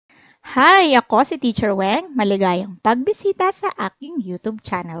Hi! Ako si Teacher Weng. Maligayang pagbisita sa aking YouTube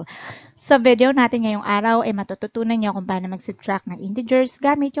channel. Sa video natin ngayong araw ay matututunan niyo kung paano mag-subtract ng integers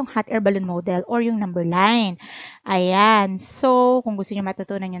gamit yung hot air balloon model or yung number line. Ayan. So, kung gusto niyo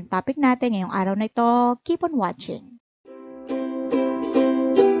matutunan yung topic natin ngayong araw na ito, keep on watching.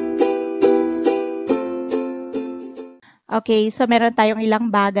 Okay, so meron tayong ilang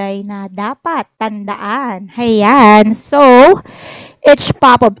bagay na dapat tandaan. Ayan. So, each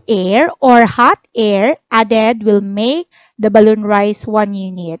pop of air or hot air added will make the balloon rise 1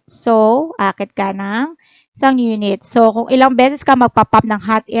 unit. So, akit ka ng isang unit. So, kung ilang beses ka magpapop ng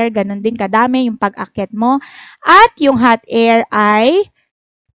hot air, ganun din kadami yung pag-akit mo. At yung hot air ay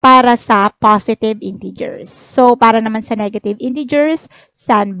para sa positive integers. So, para naman sa negative integers,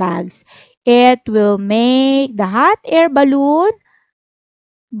 sandbags. It will make the hot air balloon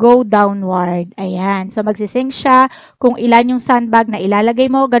go downward. Ayan. So, magsisink siya. Kung ilan yung sandbag na ilalagay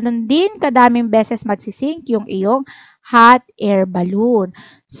mo, ganun din kadaming beses magsisink yung iyong hot air balloon.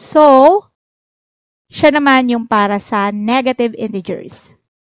 So, siya naman yung para sa negative integers.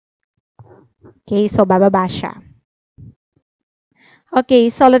 Okay, so bababa siya.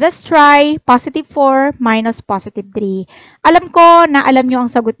 Okay, so let us try positive 4 minus positive 3. Alam ko na alam nyo ang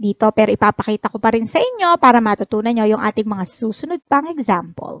sagot dito, pero ipapakita ko pa rin sa inyo para matutunan nyo yung ating mga susunod pang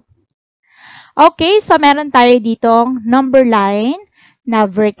example. Okay, so meron tayo ditong number line na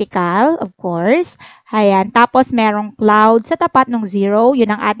vertical, of course. Ayan, tapos merong cloud sa tapat ng 0.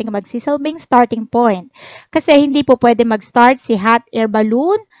 Yun ang ating magsisilbing starting point. Kasi hindi po pwede mag-start si hot air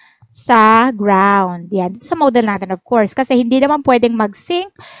balloon sa ground. Yan, sa model natin, of course. Kasi hindi naman pwedeng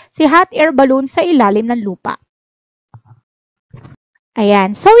mag-sink si hot air balloon sa ilalim ng lupa.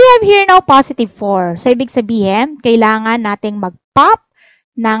 Ayan. So, we have here now positive 4. So, ibig sabihin, kailangan nating mag-pop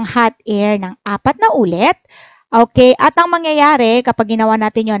ng hot air ng 4 na ulit. Okay, at ang mangyayari kapag ginawa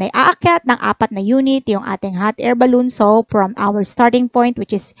natin yon ay aakyat ng 4 na unit yung ating hot air balloon. So, from our starting point,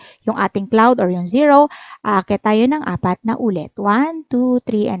 which is yung ating cloud or yung 0, aakyat tayo ng 4 na ulit. 1, 2,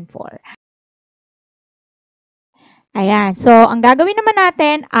 3, and 4. Ayan. So, ang gagawin naman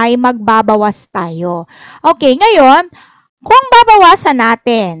natin ay magbabawas tayo. Okay, ngayon, kung babawasan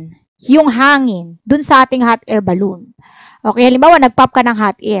natin yung hangin dun sa ating hot air balloon. Okay, halimbawa, nag-pop ka ng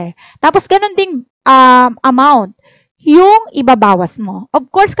hot air. Tapos, ganun ding amount yung ibabawas mo. Of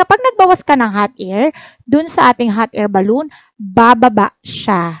course, kapag nagbawas ka ng hot air, dun sa ating hot air balloon, bababa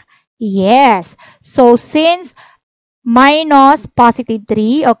siya. Yes. So, since minus positive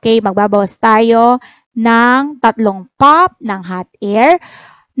 3, okay, magbabawas tayo ng 3 pop ng hot air,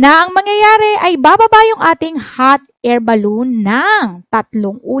 na ang mangyayari ay bababa yung ating hot air balloon ng 3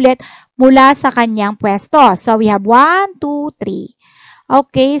 ulit mula sa kanyang pwesto. So, we have 1, 2, 3.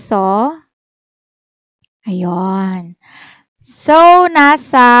 Okay, so, ayun. So,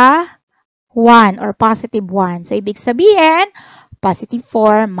 nasa 1 or positive 1. So, ibig sabihin, positive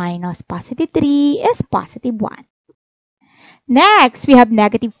 4 minus positive 3 is positive 1. Next, we have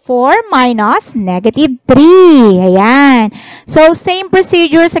negative 4 minus negative 3. Ayan. So, same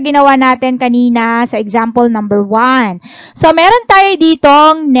procedure sa ginawa natin kanina sa example number 1. So, meron tayo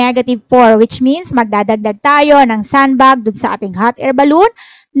ditong negative 4, which means magdadagdag tayo ng sandbag dun sa ating hot air balloon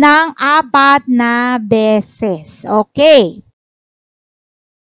ng 4 na beses. Okay.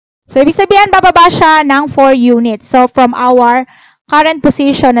 So, ibig sabihin, bababa siya ng 4 units. So, from our current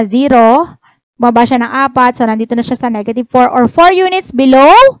position na 0, bababa siya ng 4. So, nandito na siya sa negative 4 or 4 units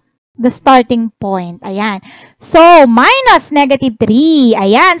below the starting point. Ayan. So, minus negative 3.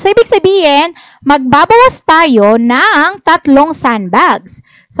 Ayan. So, ibig sabihin, magbabawas tayo ng 3 sandbags.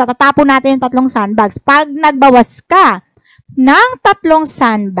 So, tatapon natin yung 3 sandbags. Pag nagbawas ka ng 3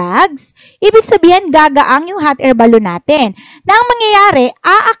 sandbags, ibig sabihin, gagaang yung hot air balloon natin. Na ang mangyayari,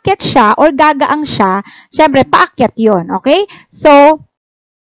 aakyat siya or gagaang siya. Siyempre, paakyat yun. Okay? So,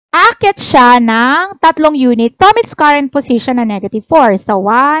 aakyat siya ng 3 unit from its current position na negative 4. So,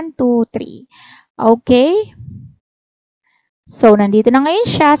 1, 2, 3. Okay? So, nandito na ngayon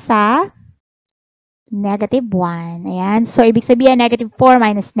siya sa negative 1. Ayan. So, ibig sabihin, negative 4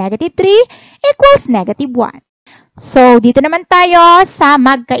 minus negative 3 equals negative 1. So, dito naman tayo sa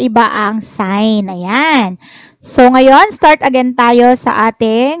magkaiba ang sign. Ayan. So, ngayon, start again tayo sa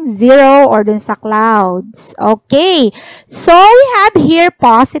ating 0 or dun sa clouds. Okay. So, we have here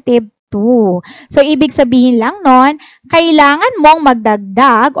positive 2. So, ibig sabihin lang nun, kailangan mong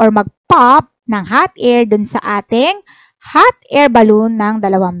magdagdag or mag-pop ng hot air dun sa ating hot air balloon ng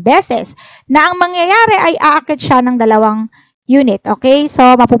 2 beses. Na ang mangyayari ay aakit siya ng 2 unit. Okay?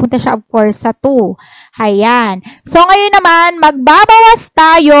 So, mapupunta siya of course sa 2. Ayan. So, ngayon naman, magbabawas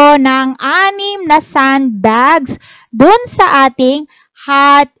tayo ng 6 na sandbags dun sa ating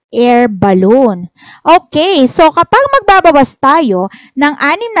hot air balloon. Okay, so kapag magbabawas tayo ng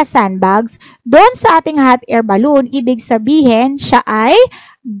 6 na sandbags doon sa ating hot air balloon, ibig sabihin siya ay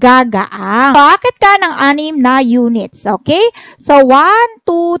gagaang. Bakit ka ng 6 na units? Okay? So, 1,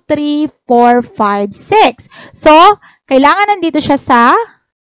 2, 3, 4, 5, 6. So, kailangan nandito siya sa,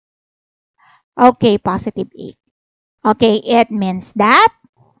 okay, positive 8. Okay, it means that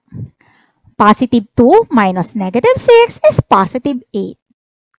positive 2 minus negative 6 is positive 8.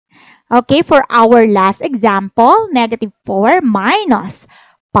 Okay, for our last example, negative 4 minus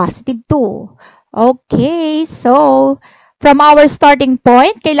positive 2. Okay, so from our starting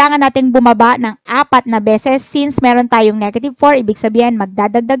point, kailangan nating bumaba ng 4 na beses. Since meron tayong negative 4, ibig sabihin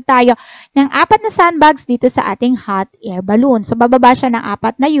magdadagdag tayo ng 4 na sandbags dito sa ating hot air balloon. So, bababa siya ng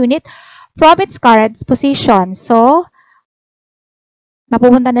 4 na unit from its current position. So,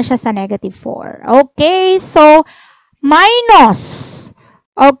 mapupunta na siya sa negative 4. Okay, so minus.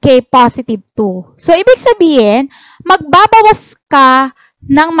 Okay, positive 2. So, ibig sabihin, magbabawas ka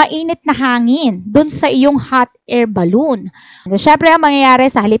ng mainit na hangin dun sa iyong hot air balloon. So, syempre, ang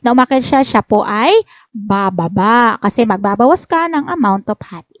mangyayari sa halip na umakyat siya, siya po ay bababa kasi magbabawas ka ng amount of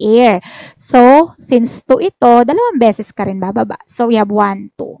hot air. So, since 2 ito, 2 beses ka rin bababa. So, we have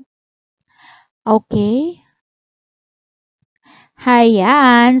 1, 2. Okay.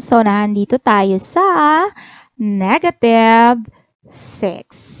 Ayan. So, nandito tayo sa negative 6.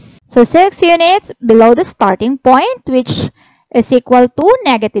 So, 6 units below the starting point, which is equal to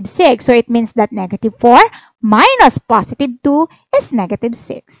negative 6. So, it means that negative 4 minus positive 2 is negative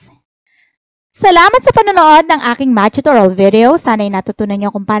 6. Salamat sa panonood ng aking math tutorial video. Sana'y natutunan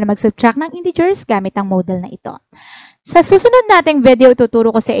niyo kung paano mag-subtract ng integers gamit ang model na ito. Sa susunod nating video,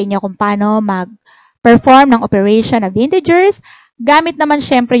 tuturo ko sa inyo kung paano mag-perform ng operation of integers. Gamit naman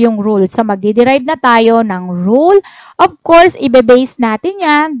syempre yung rule. So, magdi-derive na tayo ng rule. Of course, ibe-base natin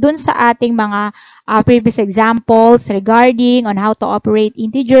yan dun sa ating mga previous examples regarding on how to operate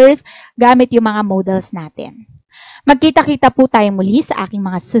integers gamit yung mga models natin. Magkita-kita po tayo muli sa aking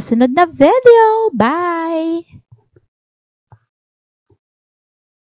mga susunod na video. Bye!